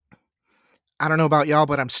I don't know about y'all,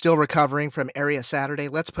 but I'm still recovering from Area Saturday.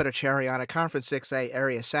 Let's put a cherry on a Conference 6A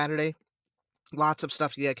Area Saturday. Lots of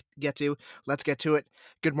stuff to get to. Let's get to it.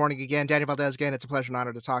 Good morning again. Daniel Valdez again. It's a pleasure and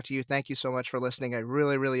honor to talk to you. Thank you so much for listening. I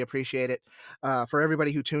really, really appreciate it. For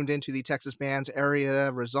everybody who tuned into the Texas Bands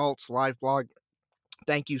Area Results live blog,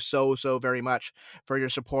 thank you so, so very much for your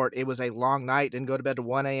support. It was a long night. Didn't go to bed to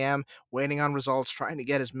 1 a.m. waiting on results, trying to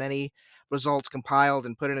get as many results compiled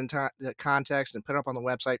and put it in context and put it up on the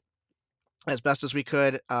website as best as we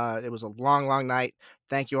could. It was a long, long night.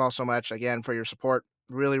 Thank you all so much again for your support.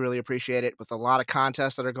 Really, really appreciate it. With a lot of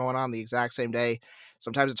contests that are going on the exact same day,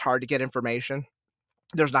 sometimes it's hard to get information.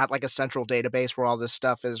 There's not like a central database where all this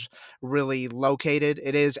stuff is really located.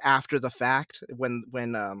 It is after the fact when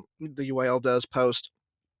the UIL does post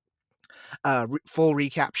full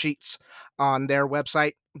recap sheets on their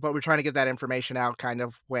website, but we're trying to get that information out kind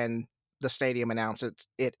of when the stadium announces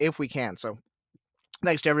it if we can. So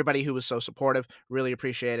thanks to everybody who was so supportive. Really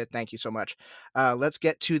appreciate it. Thank you so much. Let's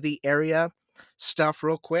get to the area stuff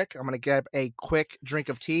real quick. I'm going to get a quick drink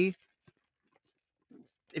of tea.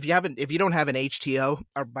 If you don't have an HTO,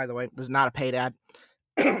 or by the way, this is not a paid ad,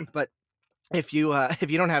 but if you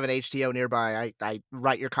don't have an HTO nearby, I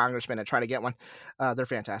write your congressman and try to get one. They're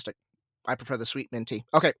fantastic. I prefer the sweet mint tea.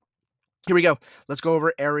 Okay, here we go. Let's go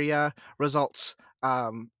over area results.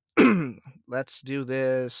 Let's do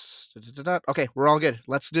this. Okay, we're all good.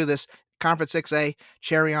 Let's do this. Conference 6A,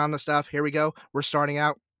 cherry on the stuff. Here we go. We're starting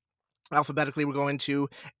out alphabetically. We're going to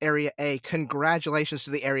Area A. Congratulations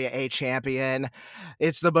to the Area A champion.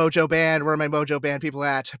 It's the Mojo Band. Where are my Mojo Band people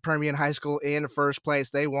at? Permian High School in first place.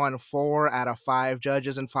 They won 4 out of 5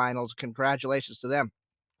 judges and finals. Congratulations to them.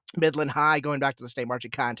 Midland High going back to the state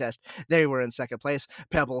marching contest. They were in second place.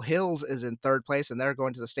 Pebble Hills is in third place, and they're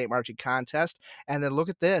going to the state marching contest. And then look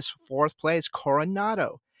at this, fourth place,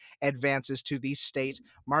 Coronado advances to the state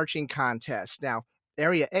marching contest. Now,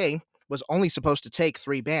 Area A was only supposed to take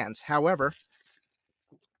 3 bands. However,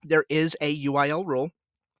 there is a UIL rule.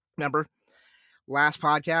 Remember, last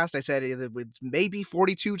podcast, I said it may be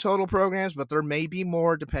 42 total programs, but there may be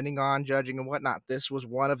more depending on judging and whatnot. This was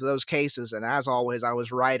one of those cases, and as always, I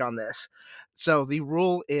was right on this. So the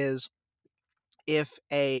rule is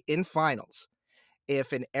in finals,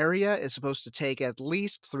 if an area is supposed to take at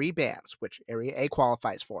least 3 bands, which Area A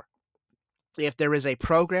qualifies for, if there is a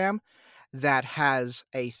program that has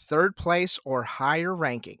a third place or higher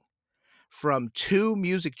ranking from 2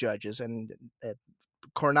 music judges, and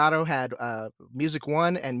Coronado had Music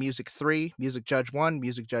 1 and Music 3, Music Judge 1,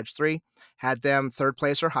 Music Judge 3, had them third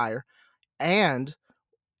place or higher, and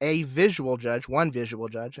a visual judge, one visual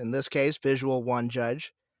judge, in this case, Visual 1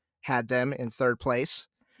 judge, had them in third place.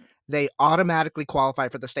 They automatically qualify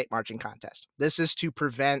for the state marching contest. This is to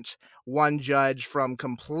prevent one judge from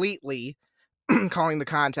completely calling the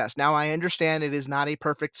contest. Now, I understand it is not a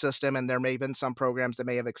perfect system, and there may have been some programs that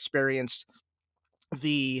may have experienced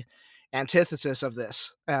the antithesis of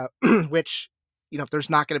this, which, there's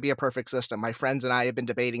not going to be a perfect system. My friends and I have been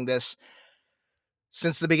debating this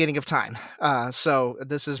since the beginning of time. So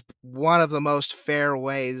this is one of the most fair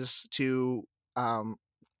ways to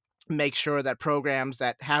make sure that programs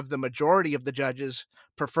that have the majority of the judges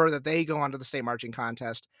prefer that they go onto the state marching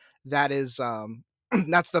contest. That is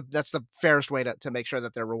that's the fairest way to make sure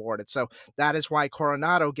that they're rewarded. So that is why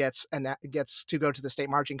Coronado gets to go to the state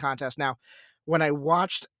marching contest. Now, when I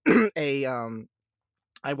watched a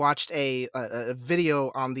a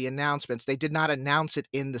video on the announcements. They did not announce it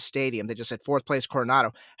in the stadium. They just said fourth place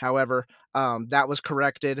Coronado. However, that was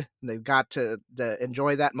corrected. They got to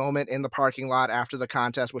enjoy that moment in the parking lot after the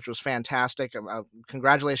contest, which was fantastic.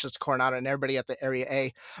 Congratulations to Coronado and everybody at the Area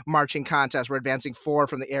A marching contest. We're advancing 4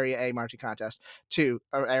 from the Area A marching contest to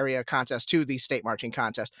the state marching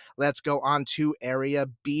contest. Let's go on to Area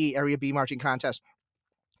B marching contest.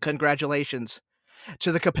 Congratulations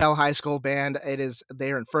to the Capel High School band.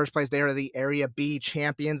 They are in first place. They are the Area B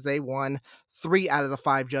champions. They won 3 out of the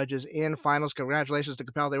 5 judges in finals. Congratulations to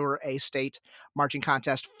Capel. They were a state marching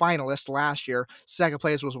contest finalist last year. Second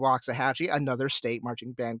place was Waxahachie, another state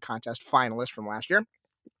marching band contest finalist from last year.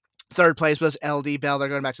 Third place was LD Bell. They're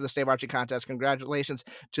going back to the state marching contest. Congratulations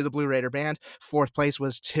to the Blue Raider band. Fourth place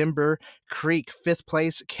was Timber Creek. Fifth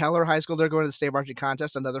place, Keller High School. They're going to the state marching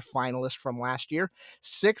contest, another finalist from last year.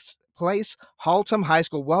 Sixth place, Haltom High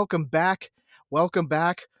School. Welcome back. Welcome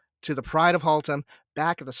back to the pride of Haltom,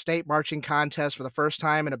 back at the state marching contest for the first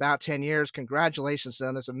time in about 10 years. Congratulations to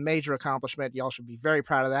them. That's a major accomplishment. Y'all should be very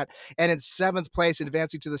proud of that. And in seventh place,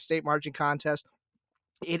 advancing to the state marching contest,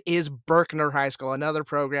 it is Berkner High School, another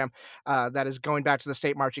program that is going back to the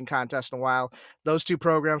state marching contest in a while. Those 2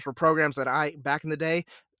 programs were programs that back in the day,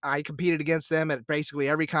 I competed against them at basically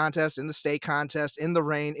every contest, in the state contest, in the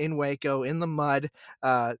rain, in Waco, in the mud.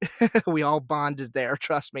 Uh, we all bonded there,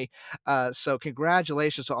 trust me. So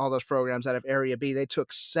congratulations to all those programs out of Area B. They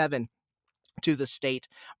took 7 to the state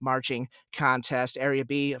marching contest. Area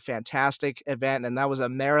B, a fantastic event, and that was a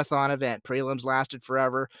marathon event. Prelims lasted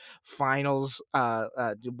forever. Finals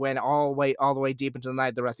went all the way deep into the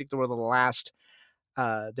night. I think they were the last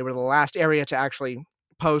area to actually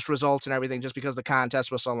post results and everything just because the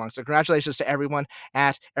contest was so long. So congratulations to everyone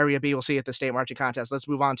at Area B. We'll see you at the state marching contest. Let's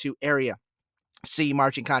move on to Area C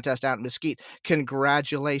marching contest out in Mesquite.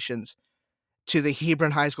 Congratulations to the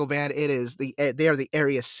Hebron High School band. They are the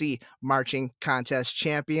Area C marching contest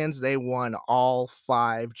champions. They won all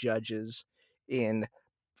 5 judges in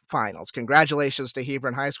finals. Congratulations to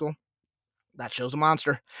Hebron High School. That shows a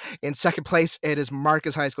monster. In second place, it is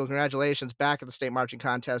Marcus High School. Congratulations, back at the state marching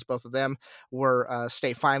contest. Both of them were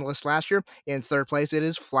state finalists last year. In third place, it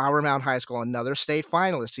is Flower Mound High School, another state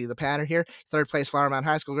finalist. See the pattern here? Third place, Flower Mound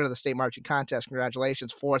High School, go to the state marching contest.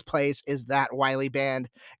 Congratulations. Fourth place is that Wiley band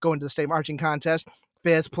going to the state marching contest.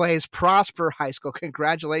 Fifth place, Prosper High School.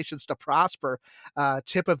 Congratulations to Prosper.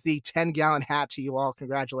 Tip of the 10-gallon hat to you all.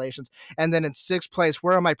 Congratulations. And then in sixth place,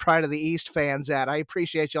 where are my Pride of the East fans at? I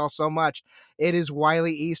appreciate you all so much. It is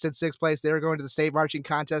Wiley East in sixth place. They're going to the state marching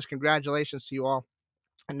contest. Congratulations to you all.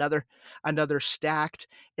 Another stacked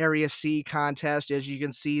Area C contest. As you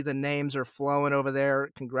can see, the names are flowing over there.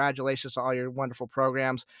 Congratulations to all your wonderful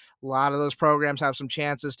programs. A lot of those programs have some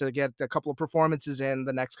chances to get a couple of performances in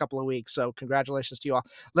the next couple of weeks. So congratulations to you all.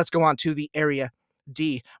 Let's go on to the Area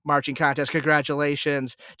D marching contest.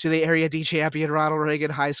 Congratulations to the Area D champion, Ronald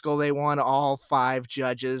Reagan High School. They won all 5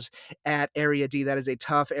 judges at Area D. That is a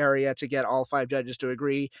tough area to get all 5 judges to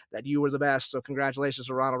agree that you were the best. So congratulations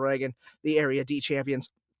to Ronald Reagan, the Area D champions.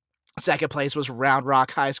 Second place was Round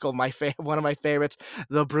Rock High School, one of my favorites,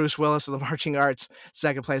 the Bruce Willis of the marching arts.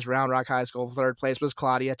 Second place, Round Rock High School. Third place was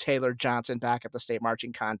Claudia Taylor Johnson, back at the state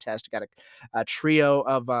marching contest. Got a trio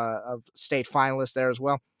of state finalists there as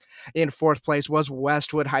well. In fourth place was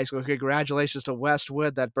Westwood High School. Congratulations to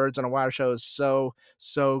Westwood. That Birds on a Wire show is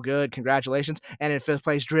so good. Congratulations. And in fifth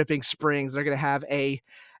place, Dripping Springs. They're gonna have a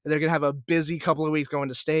busy couple of weeks going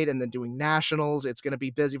to state and then doing nationals. It's gonna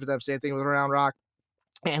be busy for them. Same thing with Round Rock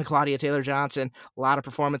and Claudia Taylor Johnson. A lot of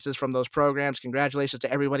performances from those programs. Congratulations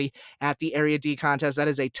to everybody at the Area D contest. That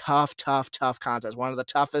is a tough contest. One of the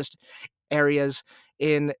toughest areas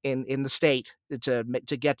in the state to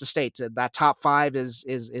get to state. That top 5 is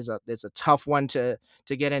a tough one to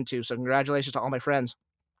get into. So congratulations to all my friends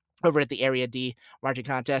over at the Area D marching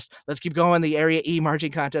contest. Let's keep going. The Area E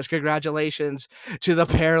marching contest. Congratulations to the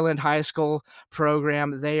Pearland High School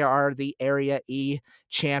program. They are the Area E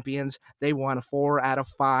champions. They won 4 out of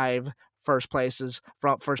 5 first place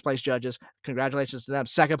judges. Congratulations to them.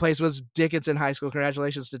 Second place was Dickinson High School.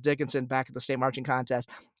 Congratulations to Dickinson, back at the state marching contest.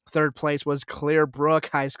 Third place was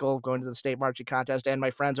Clearbrook High School, going to the state marching contest. And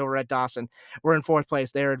my friends over at Dawson were in fourth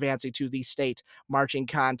place. They're advancing to the state marching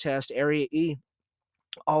contest. Area E,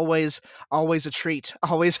 always a treat,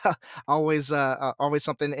 always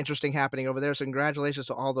something interesting happening over there. So congratulations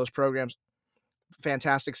to all those programs.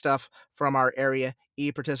 Fantastic stuff from our Area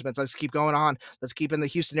E participants. Let's keep going on. Let's keep in the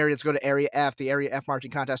Houston area. Let's go to Area F, the Area F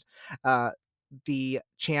marching contest. The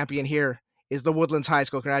champion here is the Woodlands High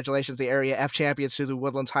School. Congratulations, the Area F champions, to the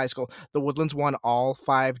Woodlands High School. The Woodlands won all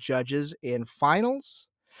 5 judges in finals.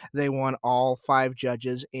 They won all 5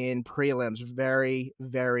 judges in prelims. Very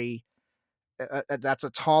that's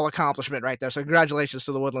a tall accomplishment right there. So congratulations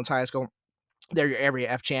to the Woodlands High School. They're your Area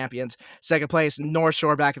F champions. Second place, North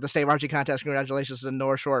Shore, back at the state marching contest. Congratulations to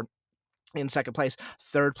North Shore in second place.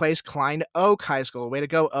 Third place, Klein Oak High School. Way to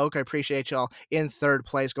go, Oak. I appreciate y'all. In third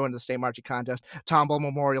place, going to the state marching contest. Tomball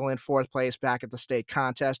Memorial in fourth place, back at the state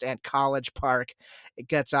contest. And College Park, it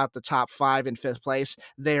gets out the top 5 in fifth place.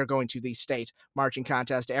 They are going to the state marching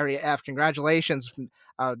contest. Area F, congratulations.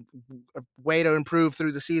 Way to improve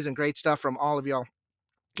through the season. Great stuff from all of y'all.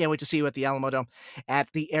 Can't wait to see you at the Alamo Dome at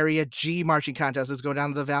the Area G marching contest. Let's go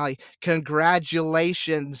down to the valley.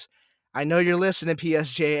 Congratulations. I know you're listening,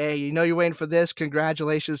 PSJA. You know you're waiting for this.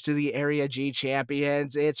 Congratulations to the Area G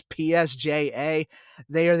champions. It's PSJA.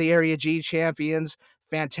 They are the Area G champions.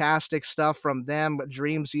 Fantastic stuff from them.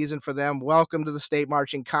 Dream season for them. Welcome to the state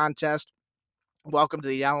marching contest. Welcome to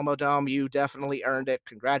the Alamo Dome. You definitely earned it.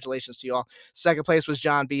 Congratulations to you all. Second place was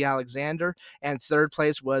John B. Alexander, and third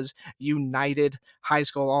place was United High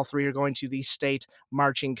School. All 3 are going to the state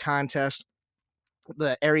marching contest.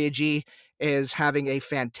 The Area G is having a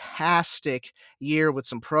fantastic year with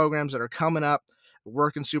some programs that are coming up.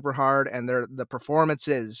 working super hard, and the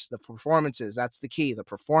performances, that's the key. The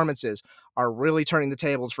performances are really turning the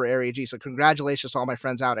tables for Area G. So congratulations to all my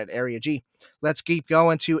friends out at Area G. Let's keep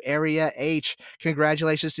going to Area H.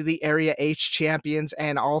 Congratulations to the Area H champions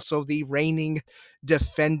and also the reigning,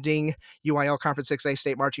 defending UIL Conference 6A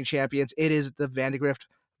state marching champions. It is the Vandegrift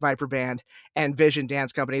Viper Band and Vision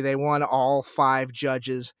Dance Company. They won all 5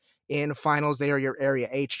 judges in finals. They are your Area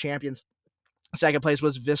H champions. Second place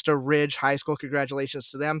was Vista Ridge High School. Congratulations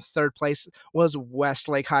to them. Third place was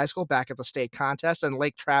Westlake High School back at the state contest. And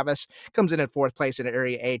Lake Travis comes in at fourth place in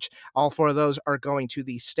Area H. All 4 of those are going to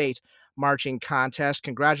the state marching contest.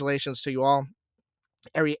 Congratulations to you all.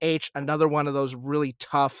 Area H, another one of those really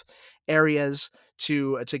tough areas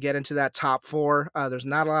to get into that top 4. There's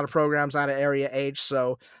not a lot of programs out of Area H,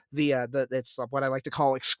 so the it's what I like to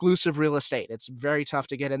call exclusive real estate. It's very tough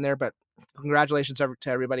to get in there, but congratulations to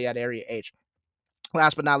everybody at Area H.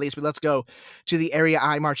 Last but not least, let's go to the Area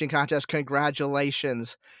I marching contest.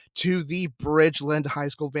 Congratulations to the Bridgeland High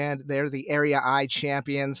School Band. They're the Area I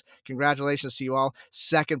champions. Congratulations to you all.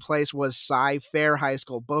 Second place was Cy Fair High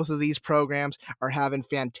School. Both of these programs are having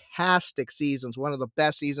fantastic seasons, one of the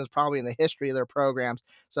best seasons probably in the history of their programs.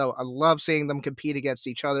 So I love seeing them compete against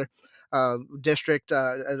each other. District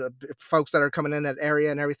folks that are coming in that area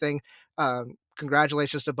and everything.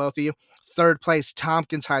 Congratulations to both of you. Third place,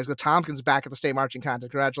 Tompkins High School. Tompkins back at the state marching contest.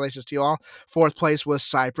 Congratulations to you all. Fourth place was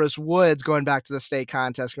Cypress Woods going back to the state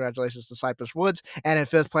contest. Congratulations to Cypress Woods. And in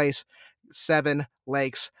fifth place, Seven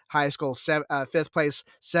Lakes High School. Fifth place,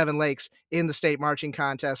 Seven Lakes in the state marching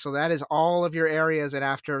contest. So that is all of your areas. And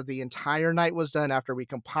after the entire night was done, after we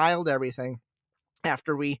compiled everything,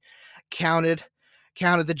 after we counted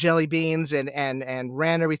the jelly beans and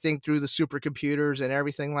ran everything through the supercomputers and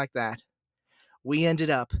everything like that, we ended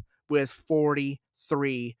up with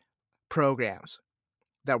 43 programs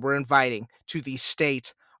that we're inviting to the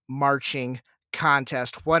state marching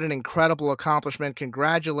contest. What an incredible accomplishment.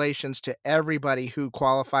 Congratulations to everybody who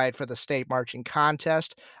qualified for the state marching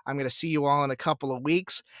contest. I'm going to see you all in a couple of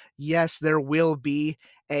weeks. Yes, there will be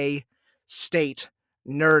a state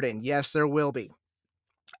nerdin. Yes, there will be.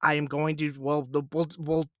 I am going to. Well,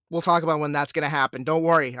 we'll talk about when that's going to happen. Don't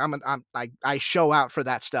worry. I show out for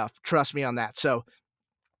that stuff. Trust me on that. So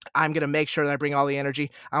I'm going to make sure that I bring all the energy.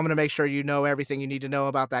 I'm going to make sure you know everything you need to know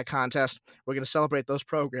about that contest. We're going to celebrate those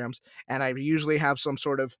programs, and I usually have some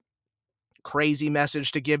sort of crazy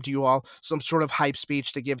message to give to you all, some sort of hype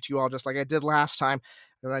speech to give to you all, just like I did last time.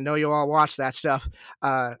 And I know you all watch that stuff.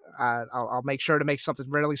 I'll make sure to make something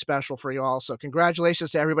really special for you all. So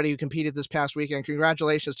congratulations to everybody who competed this past weekend.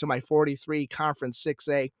 Congratulations to my 43 Conference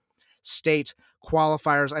 6A state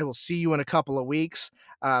qualifiers. I will see you in a couple of weeks.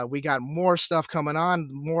 We got more stuff coming on,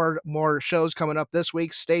 more shows coming up this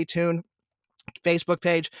week. Stay tuned. Facebook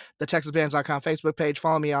page, the TexasBands.com Facebook page.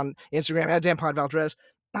 Follow me on Instagram at Dan Pod Valdrez.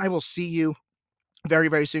 I will see you very,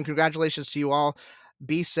 very soon. Congratulations to you all.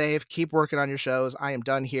 Be safe. Keep working on your shows. I am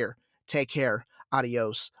done here. Take care.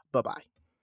 Adios. Bye-bye.